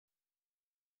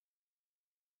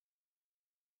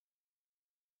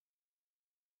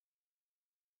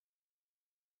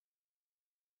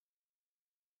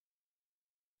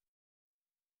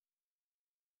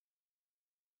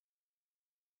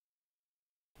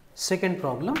Second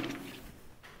problem,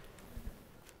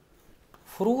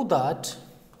 prove that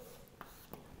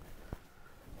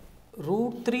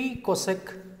root 3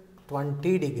 cosec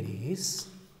 20 degrees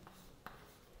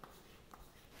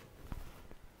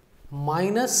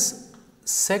minus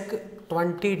sec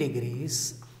 20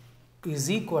 degrees is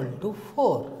equal to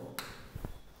 4.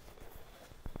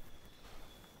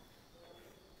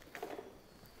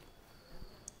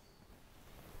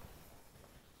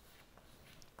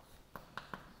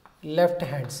 Left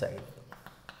hand side,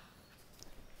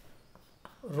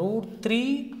 root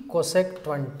 3 cosec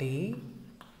 20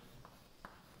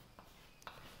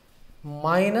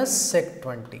 minus sec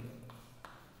 20.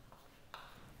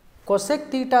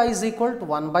 Cosec theta is equal to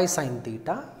 1 by sin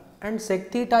theta and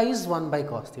sec theta is 1 by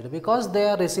cos theta because they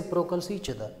are reciprocals each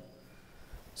other.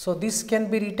 So, this can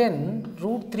be written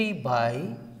root 3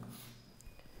 by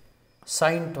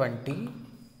sin 20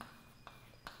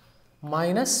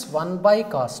 minus 1 by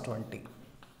cos 20.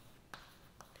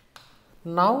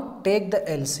 Now, take the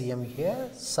LCM here,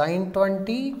 sin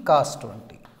 20 cos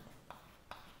 20.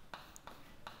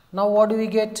 Now, what do we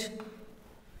get?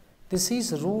 This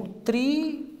is root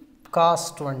 3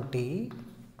 cos 20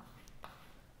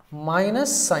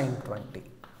 minus sin 20.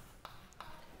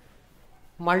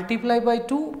 Multiply by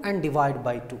 2 and divide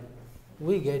by 2.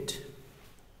 We get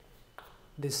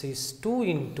this is 2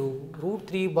 into root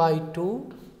 3 by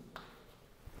 2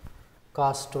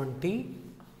 cos 20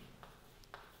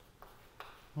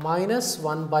 minus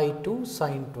 1 by 2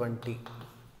 sin 20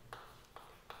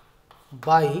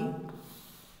 by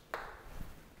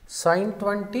sin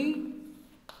 20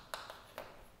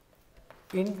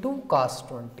 into cos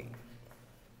 20.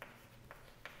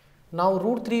 Now,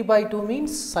 root 3 by 2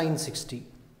 means sin 60,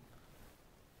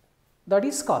 that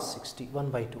is cos 60, 1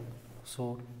 by 2.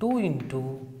 So, 2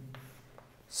 into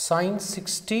sin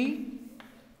 60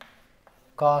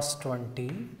 cos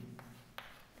 20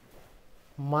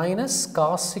 minus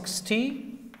cos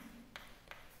 60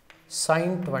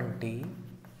 sin 20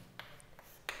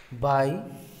 by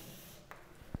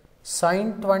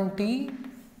sin 20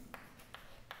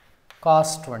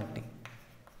 cos 20.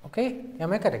 Okay,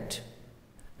 am I correct?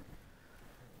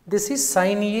 This is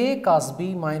sin A cos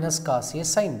B minus cos A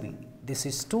sin B. This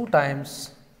is 2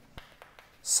 times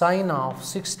sin of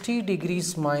 60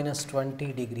 degrees minus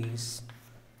 20 degrees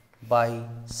by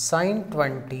sin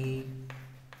 20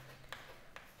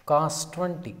 cos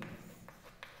 20.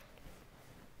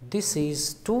 This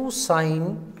is 2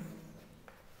 sin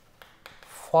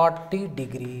 40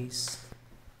 degrees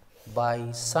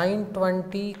by sin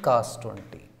 20 cos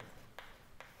 20.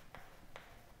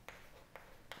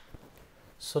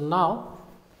 So, now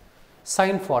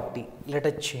sin 40, let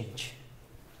us change.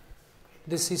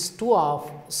 This is 2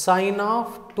 of sin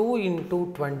of 2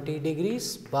 into 20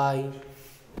 degrees by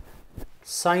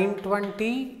sin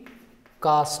 20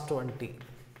 cos 20.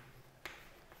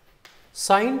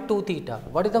 Sin 2 theta,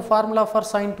 what is the formula for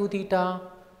sin 2 theta?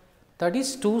 That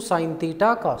is 2 sin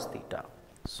theta cos theta.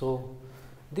 So,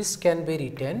 this can be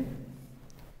written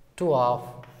 2 of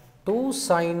 2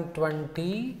 sin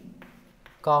 20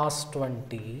 cos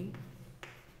 20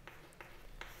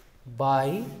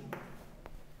 by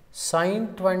sin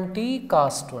 20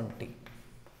 cos 20.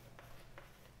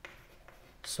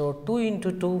 So, 2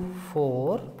 into 2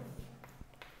 4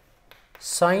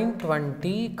 sin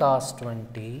 20 cos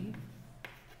 20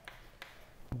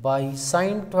 by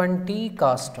sin 20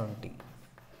 cos 20.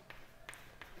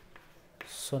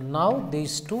 So, now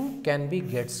these two can be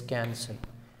gets cancelled.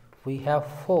 We have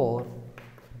 4,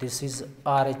 this is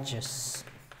RHS.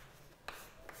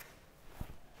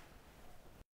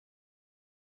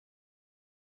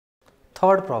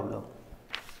 Third problem.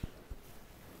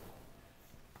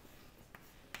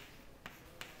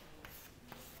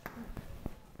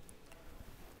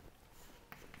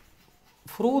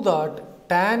 Prove that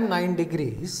tan 9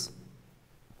 degrees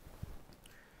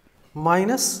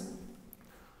minus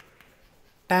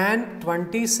tan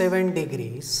 27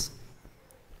 degrees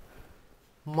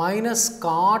minus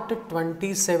cot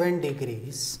 27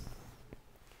 degrees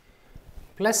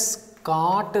plus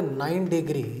cot 9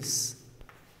 degrees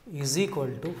is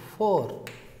equal to 4.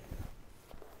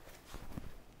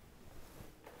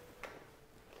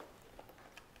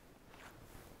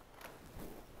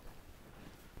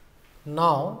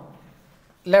 Now,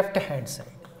 left hand side,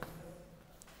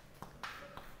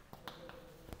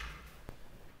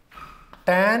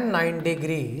 tan 9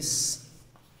 degrees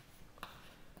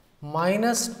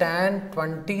minus tan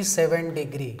 27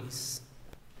 degrees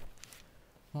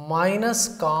minus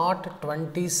cot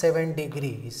 27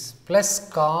 degrees plus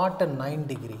cot 9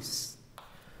 degrees.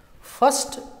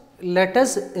 First, let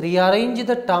us rearrange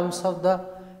the terms of the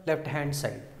left hand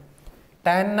side.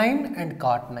 tan 9 and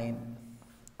cot 9.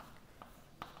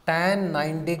 Tan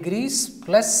 9 degrees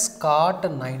plus cot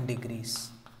 9 degrees.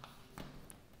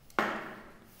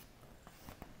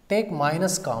 Take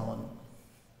minus common.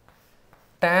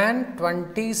 Tan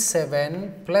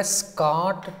 27 plus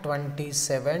cot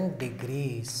 27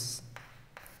 degrees.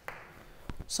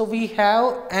 So we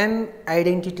have an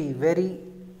identity, very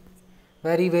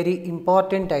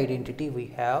important identity we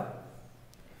have.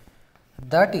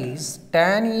 That is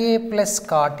tan A plus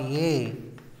cot A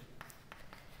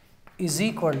is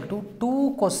equal to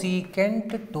 2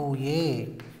 cosecant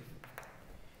 2A.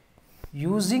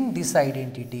 Using this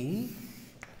identity,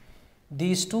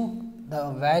 these two, the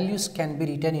values can be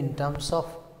written in terms of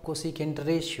cosecant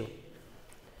ratio.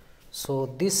 So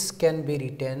this can be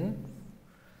written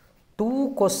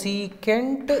 2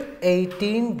 cosecant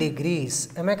 18 degrees.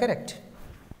 Am I correct?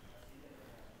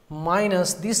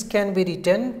 Minus this can be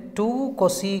written 2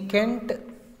 cosecant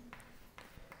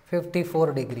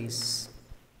 54 degrees.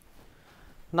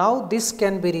 Now this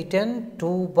can be written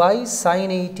 2 by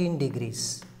sin 18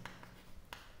 degrees.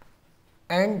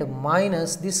 And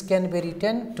minus this can be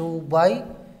written 2 by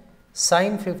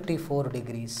sin 54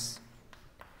 degrees.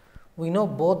 We know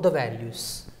both the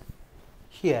values.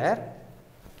 Here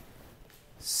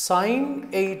sin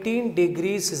 18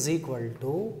 degrees is equal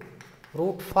to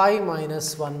root 5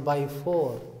 minus 1 by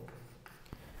 4,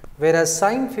 whereas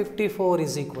sin 54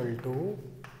 is equal to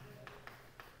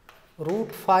root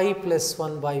 5 plus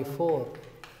 1 by 4.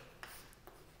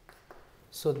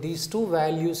 So these two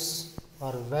values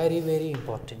are very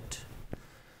important.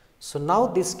 So now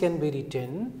this can be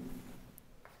written,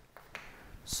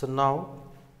 so now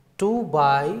 2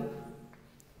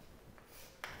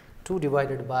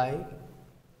 divided by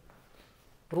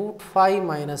root 5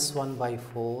 minus 1 by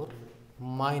 4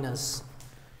 minus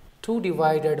 2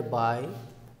 divided by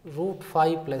root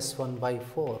 5 plus 1 by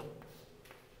 4.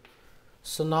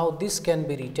 So now this can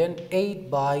be written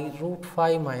 8 by root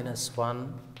 5 minus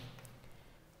 1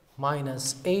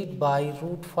 minus 8 by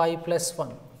root 5 plus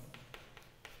 1.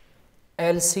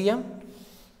 LCM,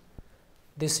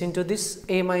 this into this,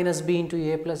 a minus b into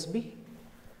a plus b.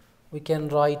 We can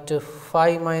write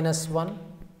 5 minus 1,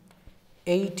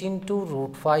 8 into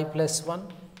root 5 plus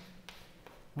 1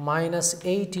 minus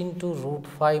 8 into root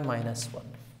 5 minus 1.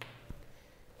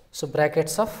 So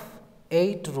brackets of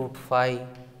 8 root 5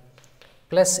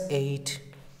 plus 8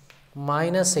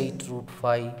 minus 8 root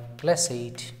 5 plus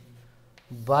 8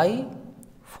 by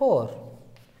 4.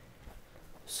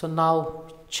 So now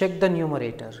check the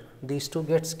numerator. These two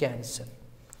gets cancelled.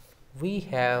 We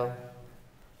have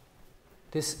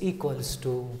this equals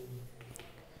to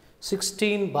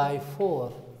 16 by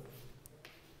 4.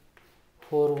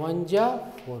 4 1 ja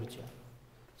 4 ja.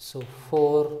 So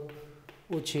 4,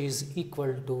 which is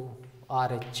equal to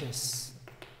RHS.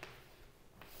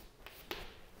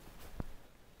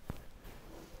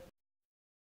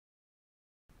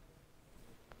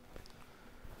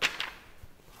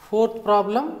 Fourth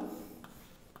problem,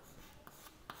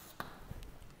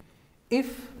 if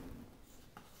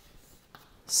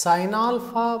sin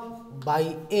alpha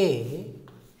by A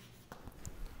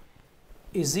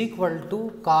is equal to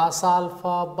cos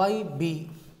alpha by B,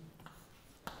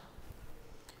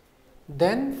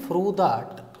 then prove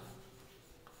that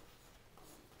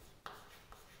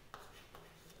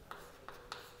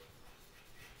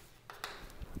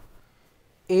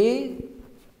A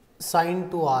sin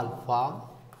 2 alpha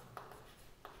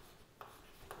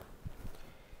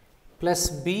plus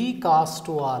B cos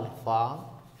 2 alpha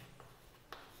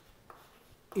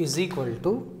is equal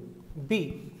to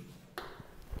B.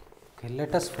 Okay,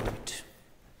 let us prove it.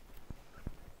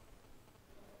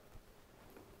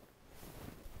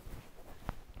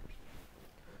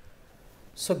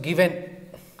 So given,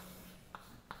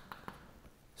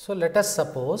 so let us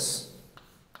suppose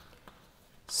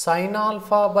sin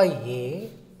alpha by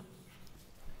A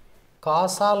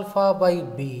cos alpha by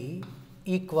B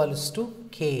equals to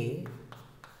K,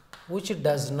 which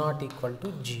does not equal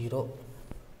to 0.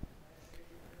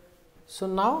 So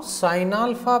now sin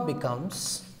alpha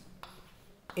becomes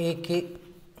AK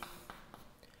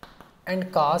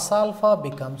and cos alpha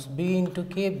becomes B into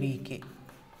K BK.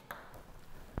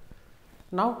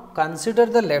 Now consider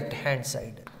the left hand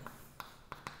side,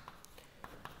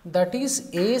 that is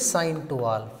A sin 2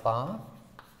 alpha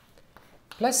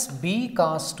plus B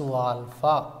cos 2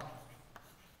 alpha.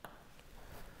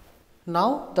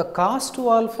 Now the cos 2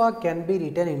 alpha can be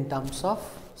written in terms of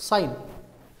sin.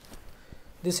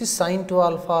 This is sin 2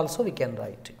 alpha, also we can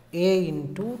write A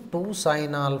into 2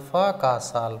 sin alpha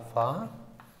cos alpha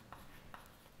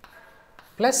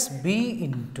plus B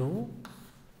into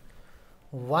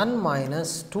 1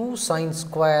 minus 2 sin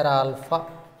square alpha.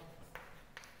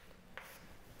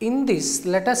 In this,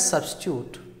 let us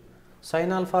substitute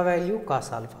sin alpha value,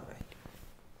 cos alpha value.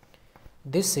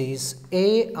 This is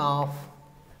a of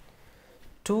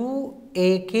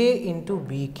 2ak into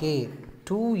bk,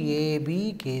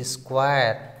 2abk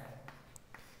square,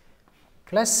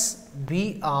 plus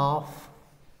b of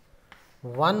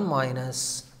 1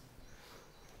 minus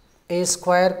a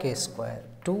square k square,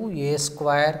 2a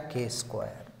square k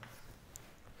square.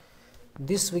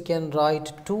 This we can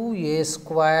write 2a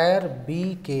square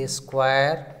bk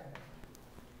square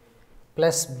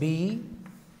plus b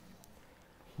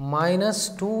minus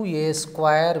 2a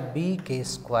square bk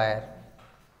square.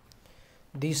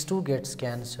 These two gets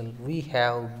cancelled. We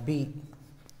have b.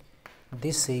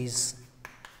 This is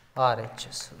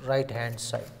RHS, right hand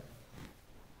side.